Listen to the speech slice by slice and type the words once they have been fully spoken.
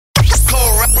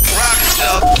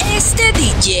Este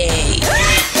DJ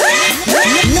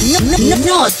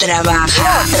no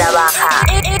trabaja.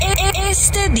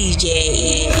 Este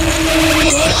DJ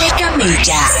de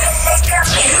camilla.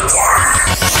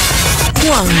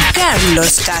 Juan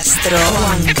Carlos Castro.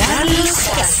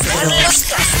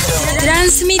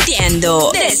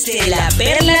 Transmitiendo desde la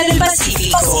Perla del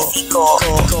Pacífico.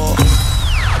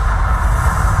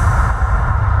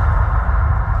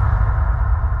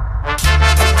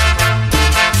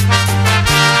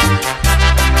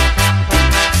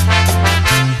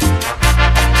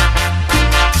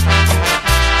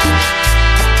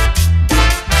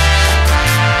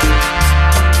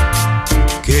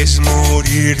 ¿Qué es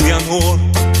morir de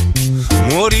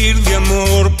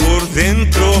amor por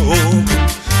dentro?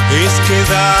 Es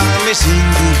quedarme sin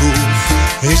tu luz,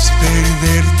 es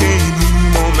perderte en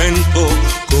un momento.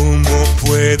 ¿Cómo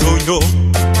puedo yo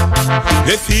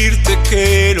decirte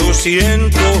que lo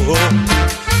siento?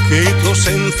 Que tu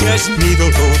ausencia es mi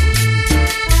dolor,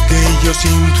 que yo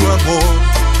sin tu amor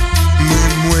me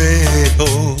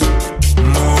muero.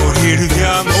 Morir de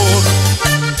amor,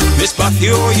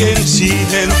 despacio y en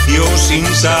silencio, sin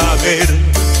saber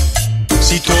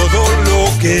si todo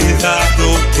lo que he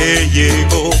dado te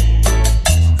llegó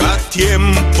a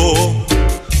tiempo.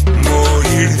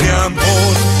 Morir de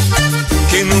amor,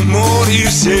 que no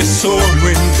morirse solo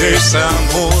en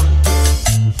desamor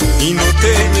y no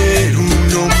tener un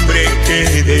nombre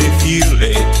que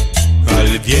decirle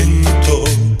al viento.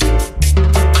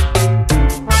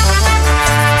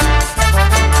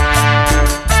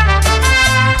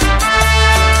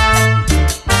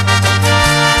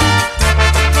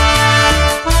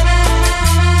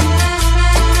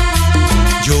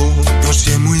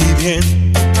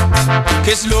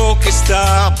 ¿Qué es lo que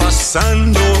está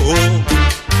pasando?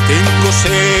 Tengo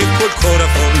seco el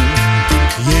corazón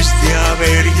y es de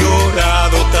haber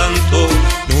llorado tanto.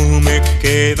 No me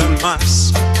quedan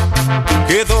más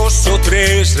que 2 o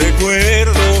 3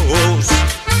 recuerdos,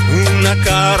 una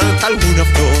carta, alguna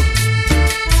flor,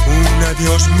 un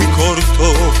adiós muy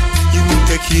corto y un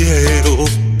te quiero.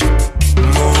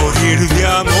 Morir de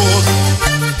amor,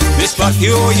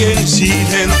 despacio y en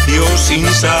silencio,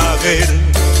 sin saber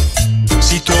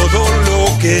si todo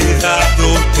lo que he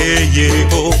dado te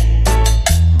llegó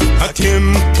a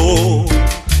tiempo.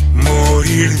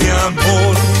 Morir de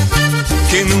amor,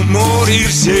 que no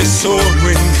morirse solo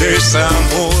en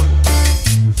desamor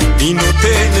y no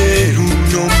tener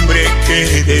un nombre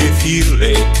que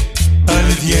decirle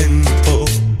al viento.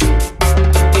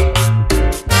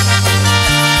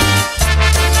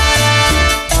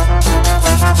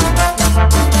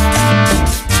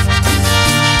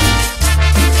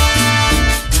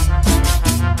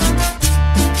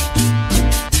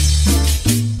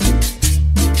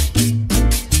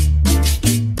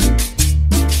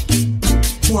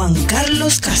 Juan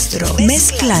Carlos Castro,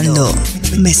 mezclando.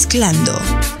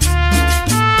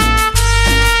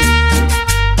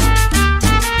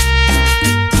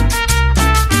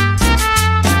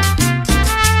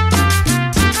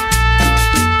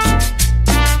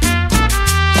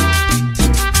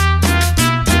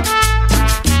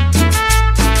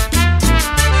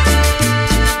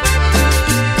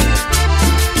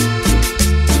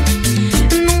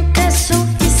 Nunca es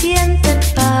suficiente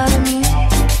para mí,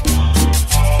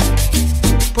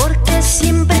 porque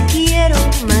siempre quiero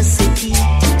más de ti.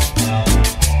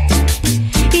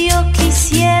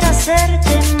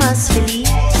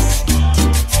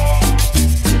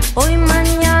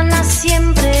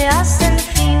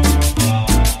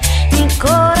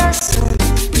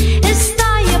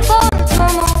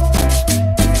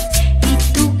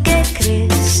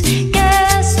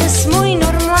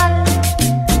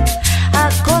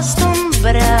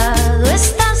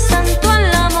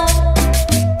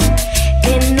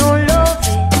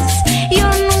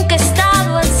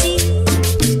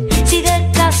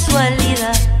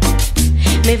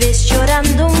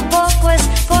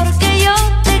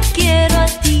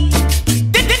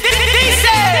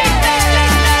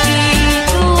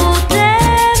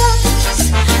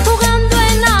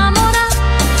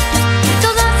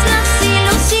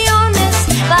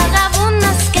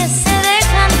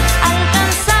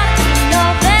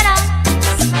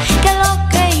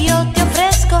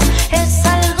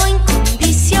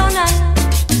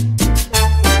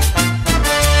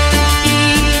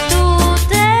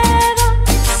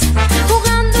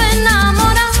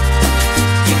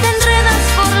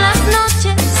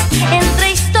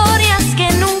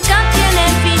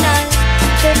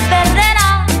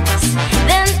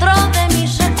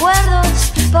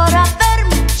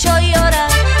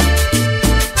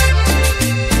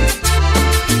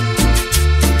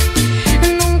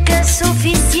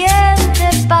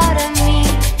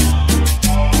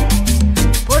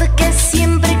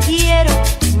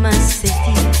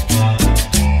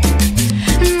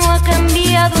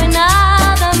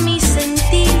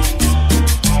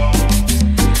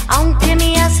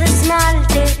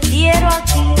 quiero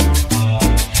aquí.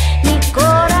 Mi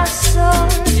corazón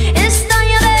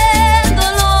estalla de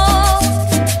dolor.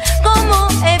 ¿Cómo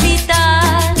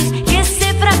evitar que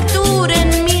se fracture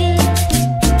en mí?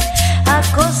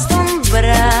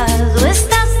 Acostumbrado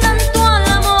estás tanto al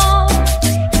amor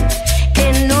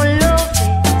que no lo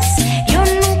ves. Yo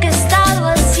nunca he estado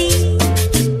así.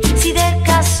 Si de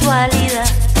casualidad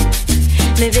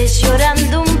me ves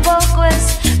llorando un poco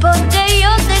es porque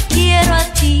yo te quiero a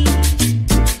ti.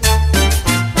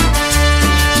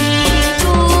 Y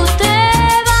tú te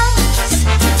vas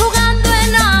jugando a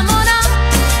enamorar.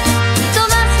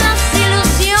 Todas las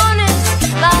ilusiones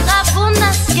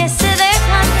vagabundas que se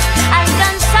dejan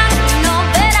alcanzar. No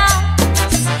verás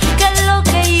que lo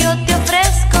que yo te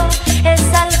ofrezco es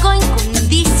algo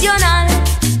incondicional.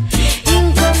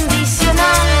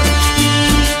 Incondicional. Y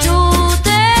tú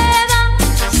te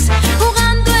vas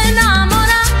jugando a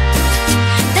enamorar.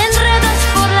 Te enredas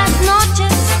por las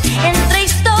noches entre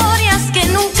historias que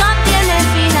nunca tienen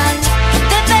final.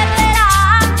 Te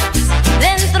perderás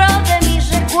dentro de mis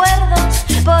recuerdos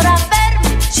por haberme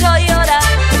hecho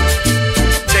llorar.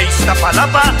 De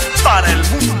Iztapalapa para el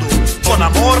mundo, con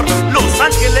amor, Los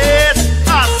Ángeles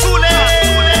Azules.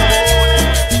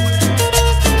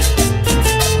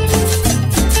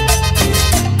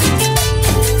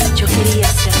 Yo quería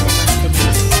hacerte más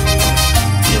feliz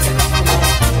y te acostumbré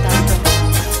tanto amor.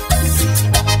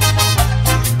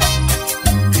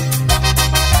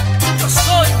 Yo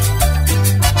soy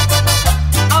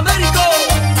Américo.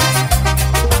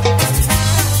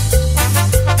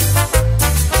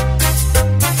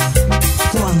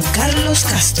 Juan Carlos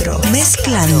Castro,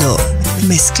 mezclando.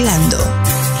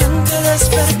 ¿Quién te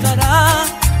despertará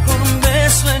con un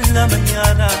beso en la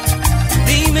mañana?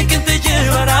 Dime quién te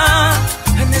llevará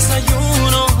el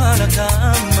desayuno a la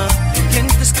cama. ¿Quién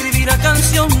te escribirá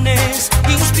canciones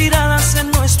inspiradas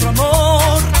en nuestro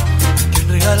amor? ¿Quién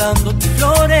regalándote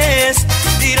flores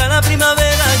dirá la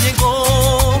primavera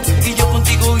llegó? Y yo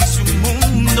contigo hice un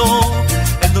mundo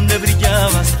en donde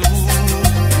brillabas tú.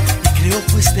 Y creo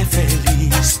fuiste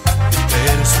feliz,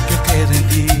 pero eso que queda en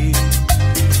ti.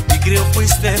 Y creo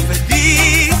fuiste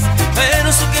feliz, pero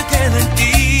eso que queda en ti.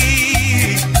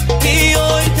 Y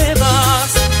hoy te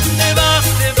vas, te vas,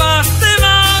 te vas, te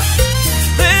vas.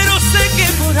 Pero sé que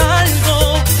por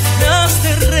algo me has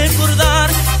de recordar.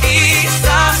 Y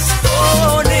estás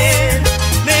con él,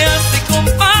 me has de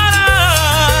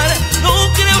comparar. No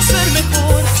creo ser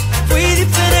mejor, fui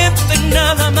diferente en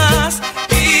nada más.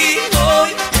 Y hoy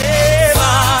te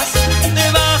vas,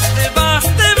 te vas, te vas,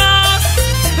 te vas.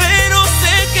 Pero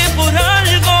sé que por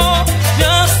algo me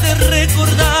has de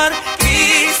recordar.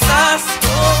 Quizás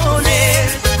con él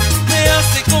me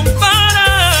hace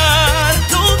comparar.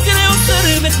 No creo ser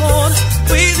mejor,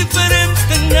 fui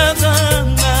diferente en nada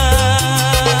más.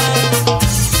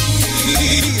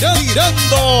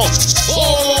 Tirando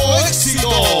solo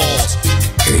éxitos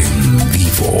en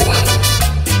vivo.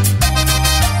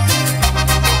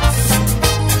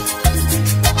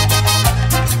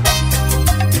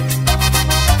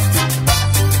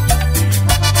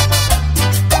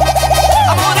 A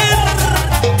morir.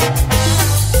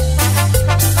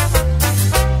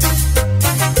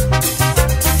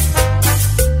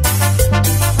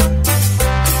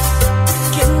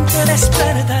 ¿Quién te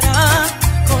despertará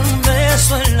con un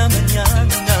beso en la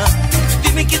mañana?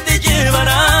 Dime quién te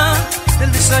llevará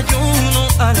del desayuno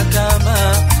a la cama.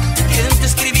 ¿Quién te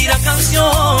escribirá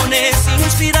canciones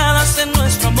inspiradas en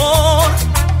nuestro amor?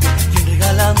 ¿Quién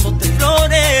regalándote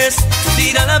flores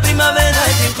dirá la primavera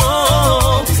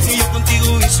llegó? Y yo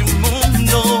contigo hice un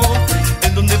mundo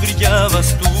en donde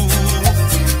brillabas tú.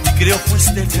 Y creo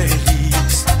fuiste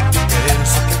feliz, pero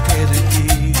eso que queda en ti.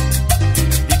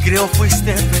 Y creo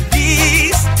fuiste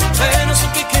feliz, pero eso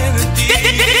que queda en ti.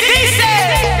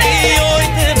 Y hoy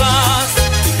te vas,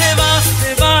 te vas,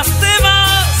 te vas, te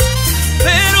vas.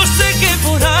 Pero sé que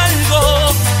por algo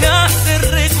me hace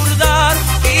recordar.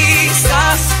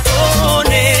 Quizás con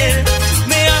él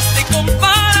me hace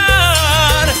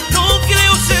comparar. No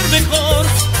creo ser mejor,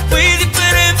 fui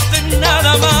diferente en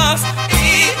nada más. Y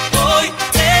hoy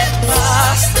te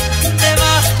vas, te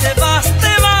vas, te vas,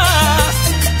 te vas.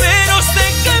 Pero sé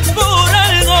que por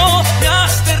algo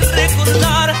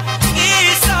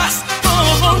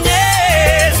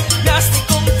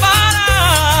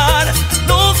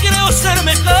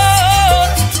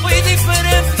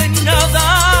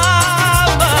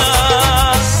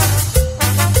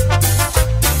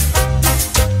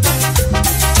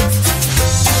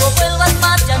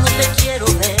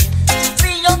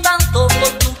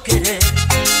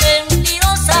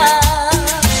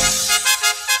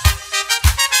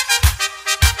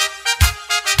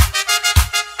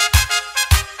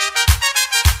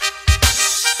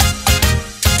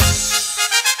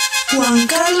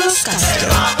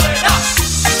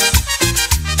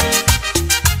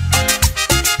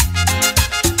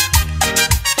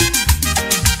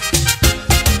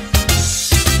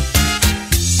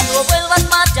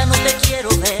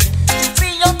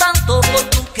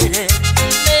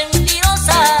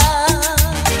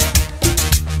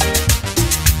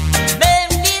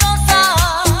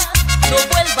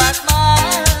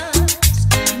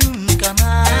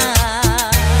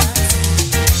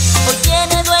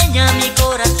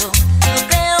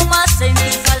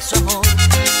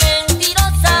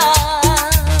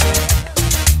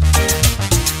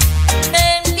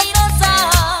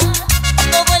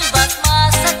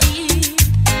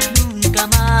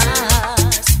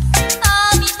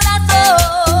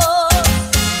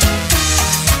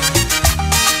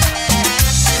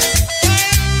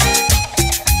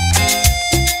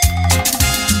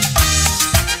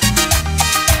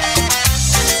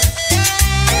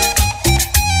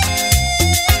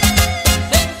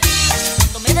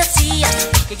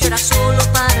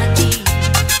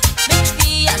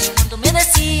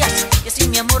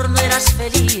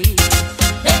feliz.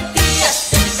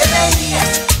 Mentías de que te reías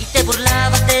y te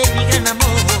burlabas de mi gran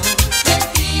amor.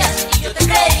 Mentías y yo te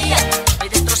creía, me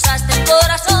destrozaste el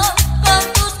corazón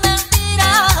con tus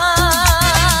mentiras.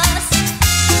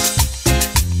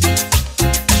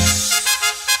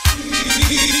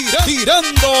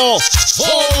 Tirando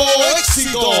solo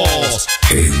éxitos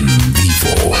en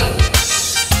vivo.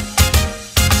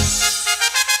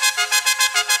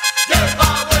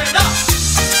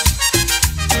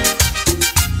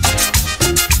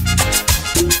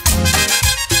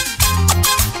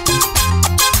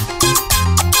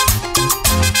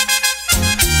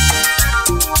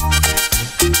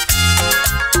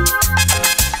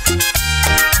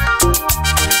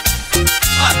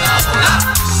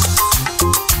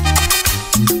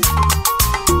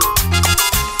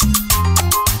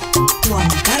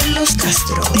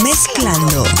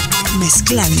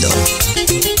 Mezclando.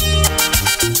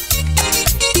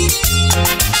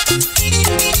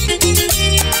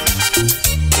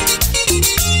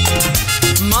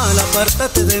 Mal,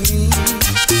 apártate de mí,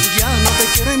 ya no te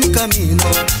quiero en mi camino.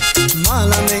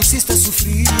 Mala, me hiciste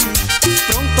sufrir,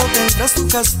 pronto tendrás tu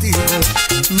castigo.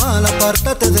 Mal,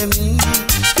 apártate de mí,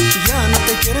 ya no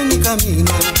te quiero en mi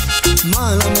camino.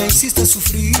 Mala, me hiciste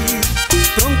sufrir,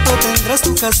 pronto tendrás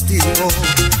tu castigo.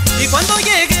 Y cuando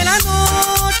llegue la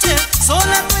noche,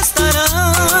 sola tú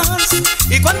estarás.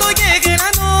 Y cuando llegue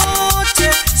la noche,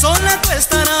 sola tú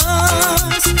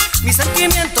estarás. Mis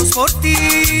sentimientos por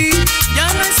ti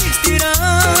ya no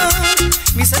existirán.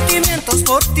 Mis sentimientos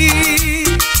por ti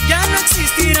ya no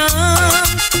existirán.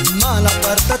 Mala,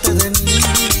 apártate de mí,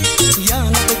 ya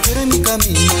no te quiero en mi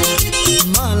camino.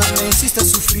 Mala, me hiciste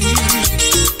sufrir,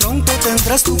 pronto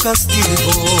tendrás tu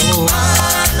castigo.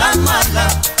 Mala,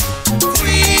 mala,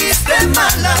 fuiste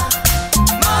mala.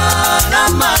 Mala,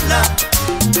 mala,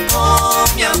 oh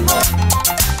mi amor.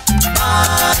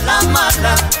 Mala,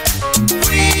 mala,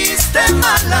 fuiste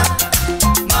mala.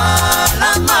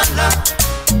 Mala, mala,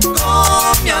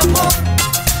 oh mi amor.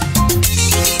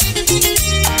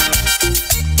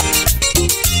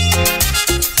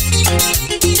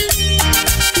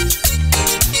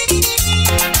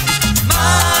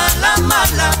 Mala,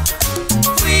 mala,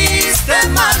 fuiste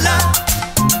mala.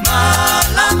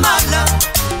 Mala, mala,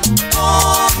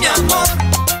 oh mi amor.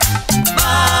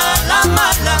 Mala,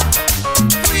 mala,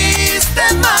 fuiste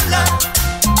mala.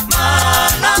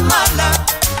 Mala, mala,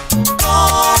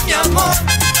 oh mi amor.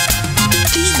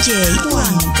 DJ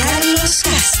Juan Carlos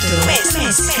Castro,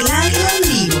 mezclando en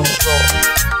vivo.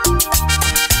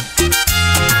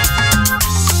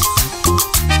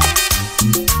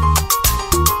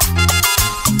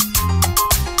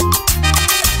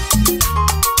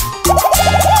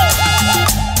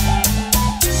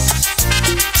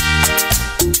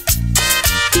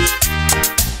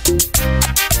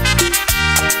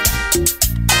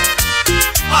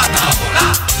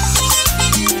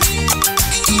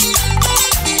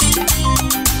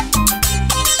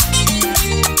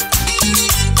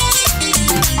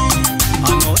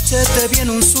 Te vi en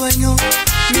un sueño,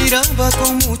 miraba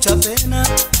con mucha pena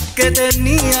que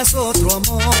tenías otro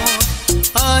amor.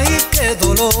 Ay, qué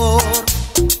dolor,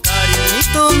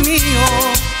 cariñito mío.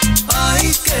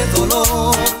 Ay, qué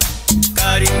dolor,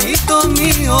 cariñito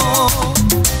mío.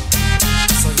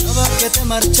 Soñaba que te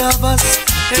marchabas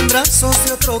en brazos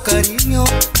de otro cariño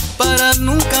para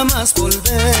nunca más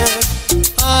volver.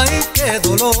 Ay, qué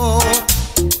dolor,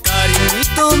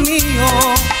 cariñito mío.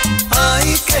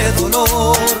 Ay, qué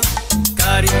dolor,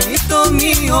 cariñito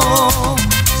mío.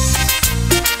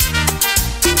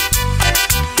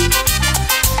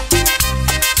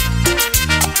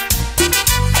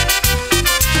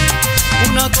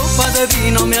 Una copa de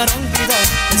vino me hará olvidar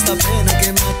esta pena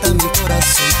que mata mi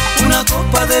corazón. Una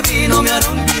copa de vino me hará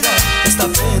olvidar esta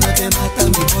pena que mata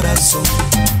mi corazón.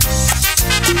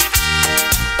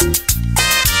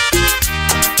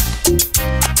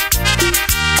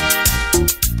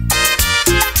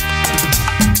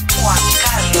 Juan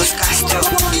Carlos Castro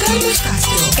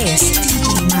es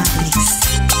DJ Matrix.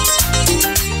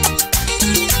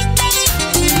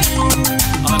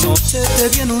 Anoche te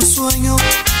vi en un sueño,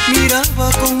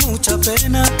 miraba con mucha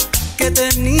pena que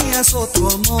tenías otro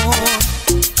amor.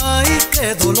 Ay,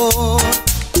 qué dolor,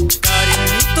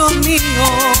 cariñito mío.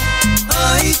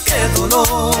 Ay, qué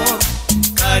dolor,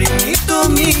 cariñito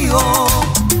mío.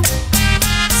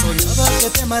 Soñaba que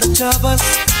te marchabas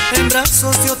en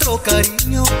brazos de otro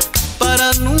cariño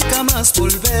para nunca más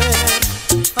volver.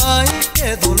 Ay,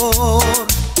 qué dolor,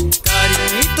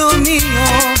 cariñito mío.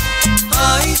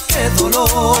 Ay, qué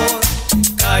dolor,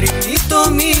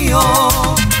 cariñito mío.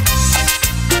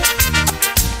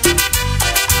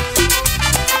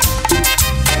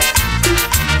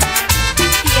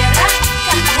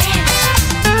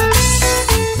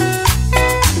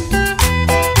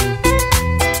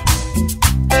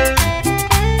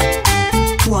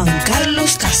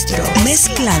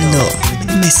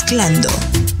 mezclando.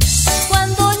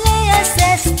 Cuando leas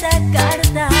esta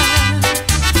carta,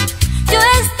 yo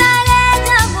estaré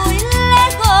ya muy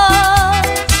lejos.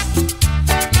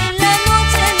 En la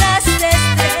noche las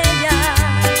estrellas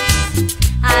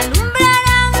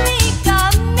alumbrarán mi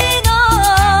camino.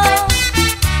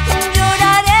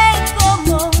 Lloraré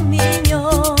como un niño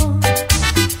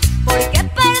porque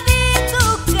perdí tu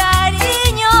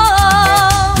cariño.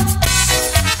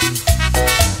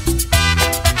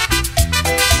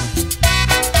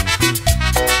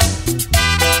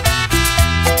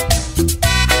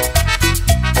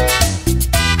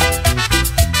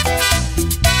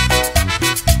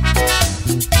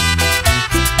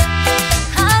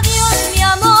 Adiós mi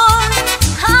amor,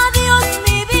 adiós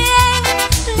mi bien,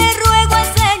 le ruego al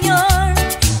Señor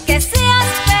que seas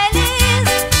feliz.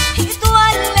 Y tú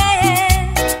al leer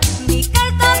mi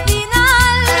carta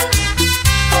final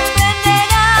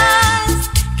comprenderás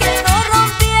que no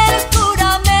rompí el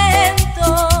juramento.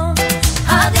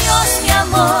 Adiós mi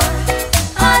amor,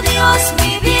 adiós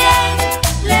mi bien,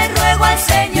 le ruego al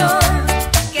Señor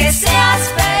que seas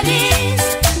feliz.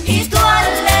 Y tú al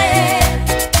leer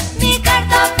mi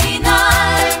carta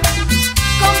final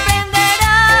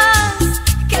comprenderás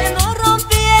que no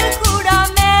rompí el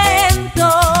juramento.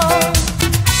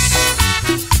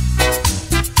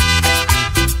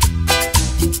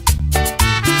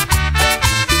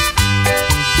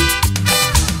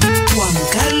 Juan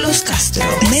Carlos Castro,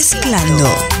 mezclando,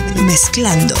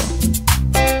 mezclando.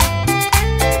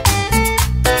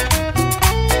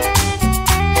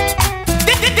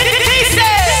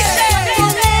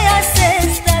 Cuando leas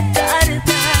esta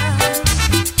carta,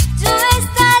 yo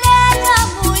estaré ya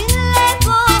muy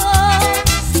lejos.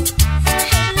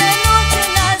 En la noche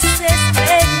las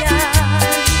estrellas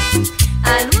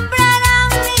alumbrarán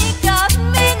mi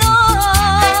camino.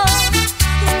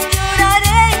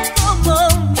 Lloraré como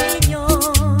un niño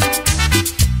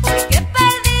porque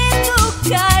perdí tu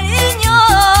cariño.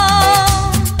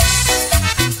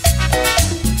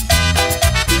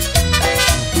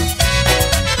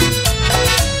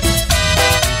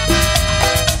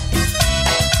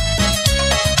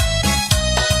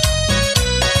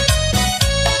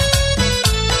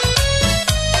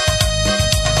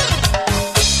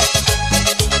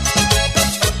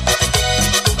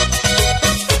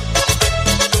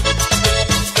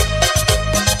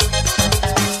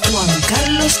 Juan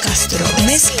Carlos Castro,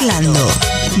 mezclando,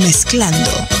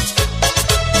 mezclando.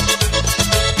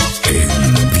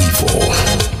 En vivo.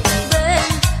 Ven,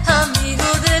 amigo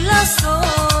de la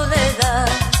soledad,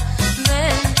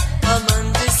 ven,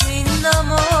 amante sin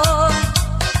amor,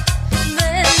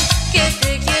 ven, que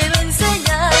te quiero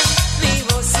enseñar mi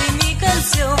voz y mi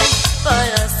canción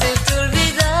para hacerte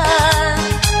olvidar.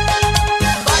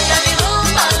 Baila mi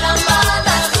rumba,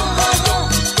 lambada, rum, rum, rum,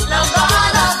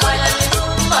 lambada, baila mi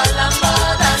rumba,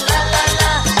 lambada, la, la,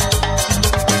 la.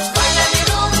 Baila mi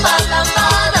rumba,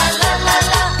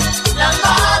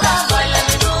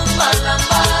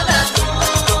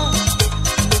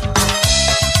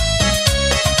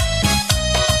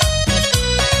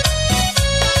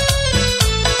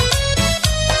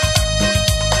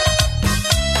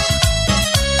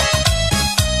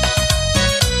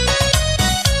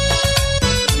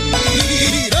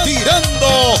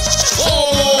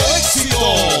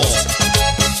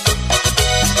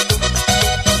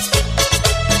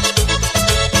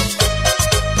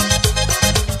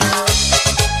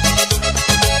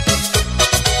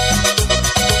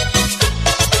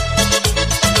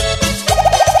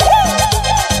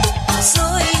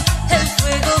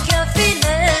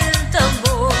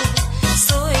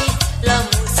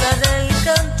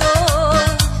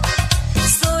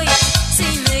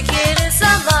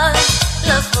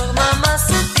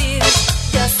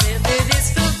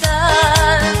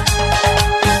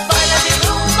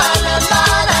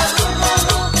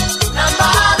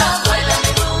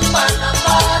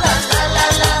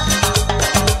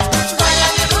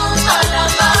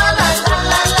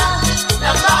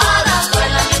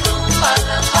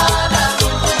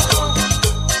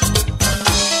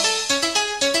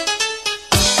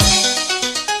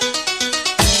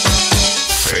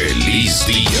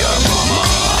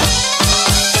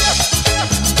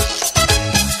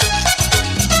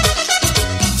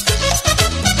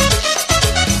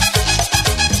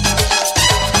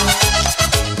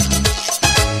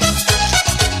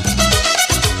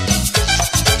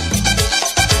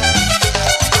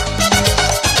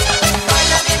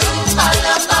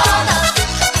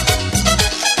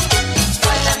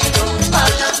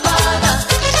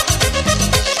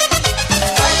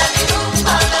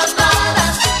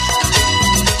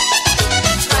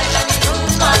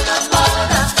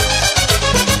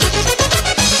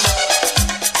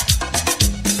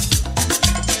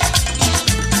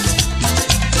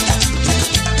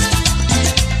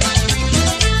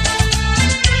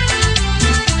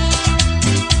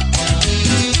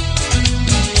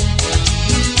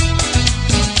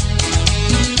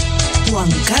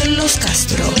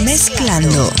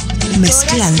 Mezclando,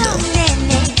 mezclando.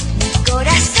 Mi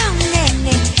corazón,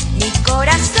 nene, mi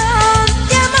corazón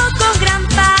te amo con gran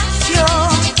pasión.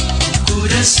 Tu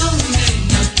corazón,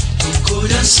 nena, tu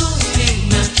corazón,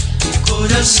 nena, tu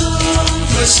corazón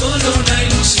fue solo una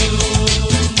ilusión.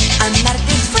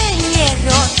 Amarte fue mi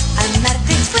error,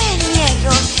 amarte fue mi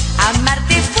error,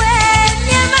 amarte fue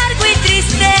mi amargo y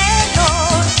triste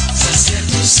error. Saciar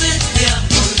tu sed de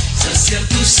amor, saciar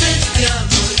tu sed de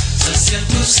amor, saciar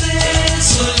tu sed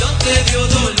solo te dio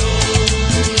dolor.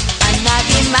 A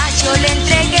nadie más yo le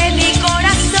entregué mi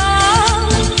corazón,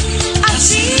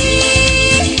 así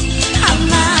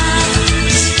jamás.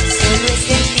 Solo he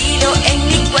sentido en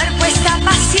mi cuerpo esta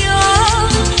pasión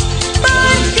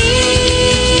por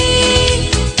ti.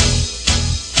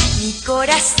 Mi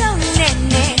corazón,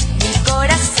 nene, mi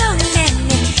corazón,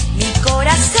 nene, mi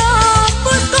corazón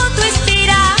buscó tu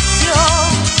inspiración.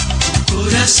 Tu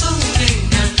corazón,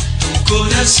 nena, tu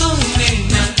corazón,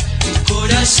 nena, tu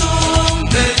corazón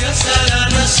perdió hasta la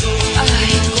razón.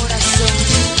 Ay, corazón,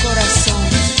 corazón.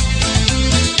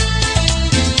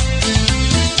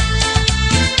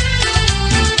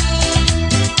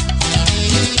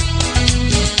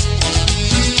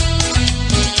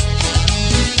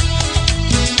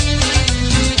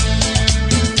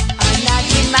 A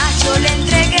nadie más yo le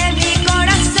entregué mi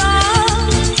corazón,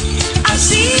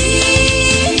 así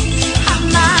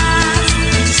jamás.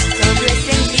 Solo he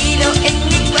sentido en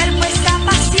mi cuerpo esta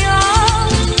pasión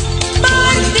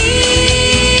por ti.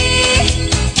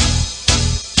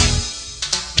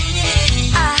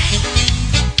 Ay,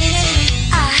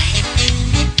 ay,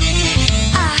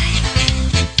 ay,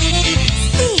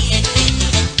 sí.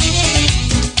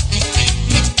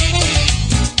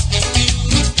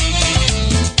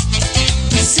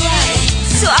 Suave,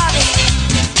 suave.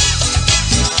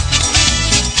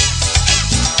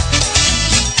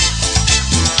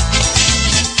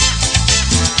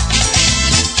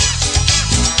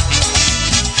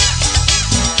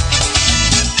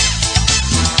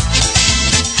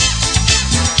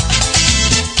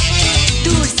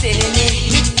 Dulce,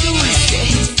 nene, dulce.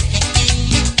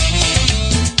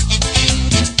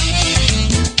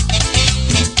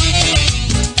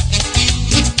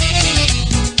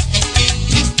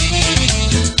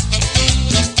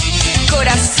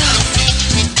 Corazón.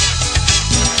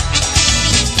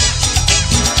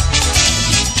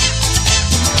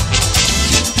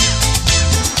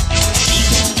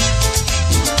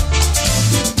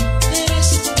 Eres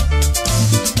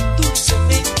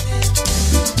dulcemente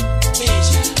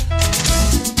bella.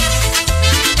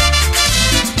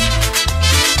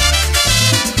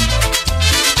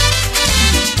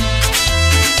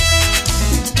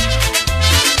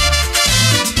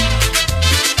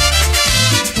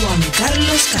 Juan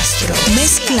Carlos Castro.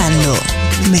 Mezclando,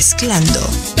 mezclando.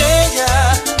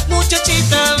 Bella,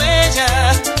 muchachita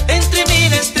bella, entre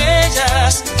mil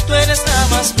estrellas, tú eres la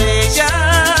más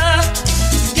bella.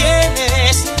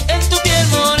 Tienes en tu piel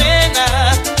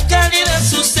morena, cálida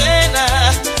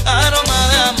azucena, aroma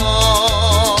de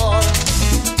amor.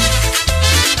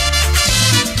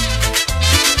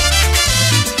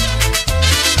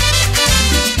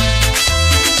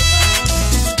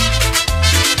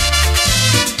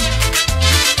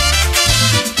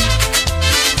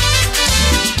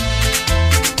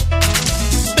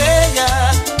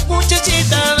 Bella,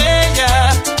 muchachita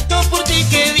bella, yo por ti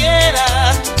que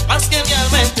diera más que mi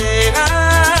alma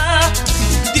entera.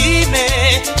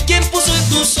 Dime, ¿quién puso en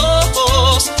tus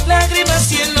ojos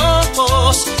lágrimas y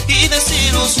enojos y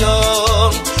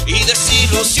desilusión, y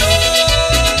desilusión?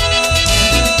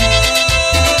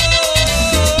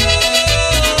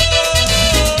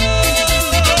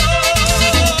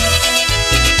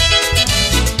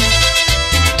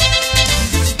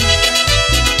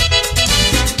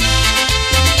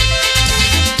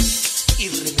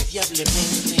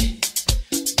 Irremediablemente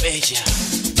bella.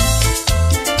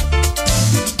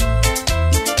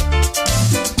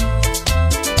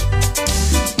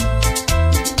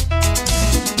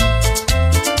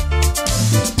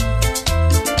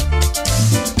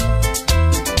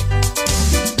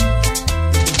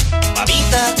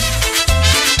 Mamita,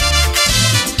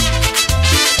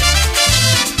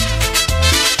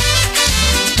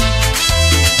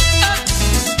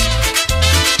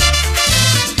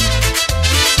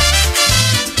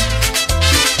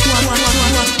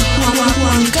 Juan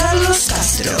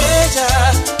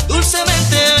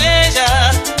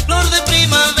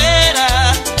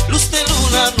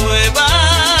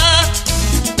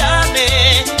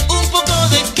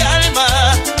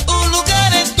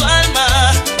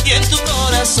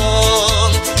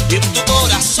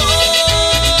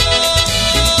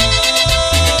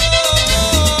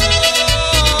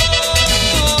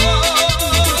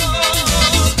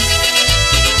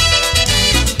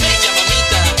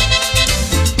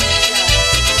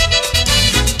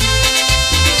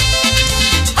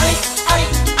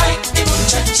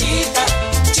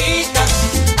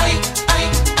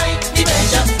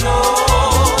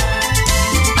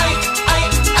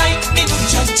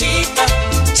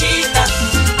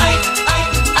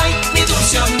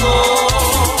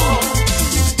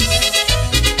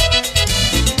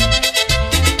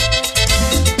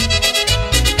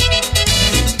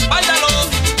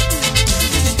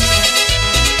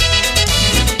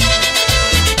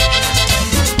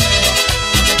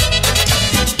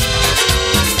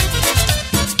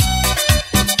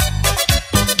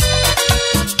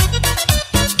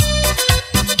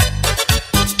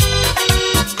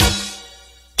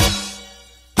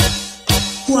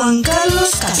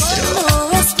Castro.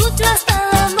 Cuando escucho esta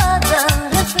llamada,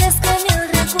 refresca en el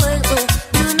recuerdo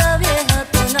de una vieja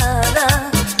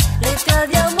tonada, letra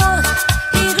de amor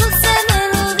y dulce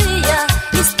melodía,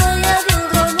 historia de un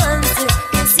romance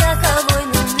que se acabó en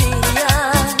un día.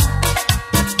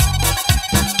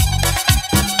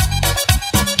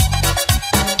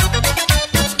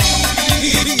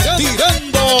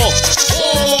 Tirando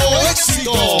solo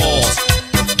éxitos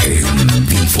En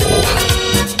vivo.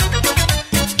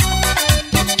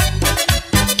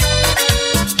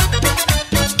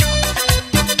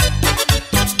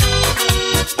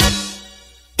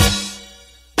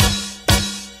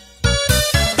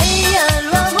 Ella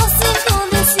lo amó sin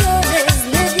condiciones,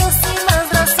 le dio sin más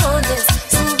razones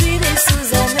su vida y sus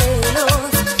anhelos.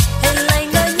 Él la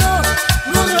engañó,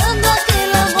 burlando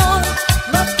aquel amor,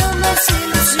 matando su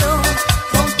ilusión,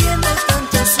 rompiendo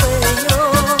tantos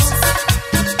sueños.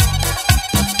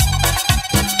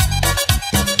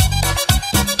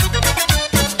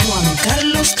 Juan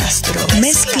Carlos Castro.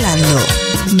 Mezclando.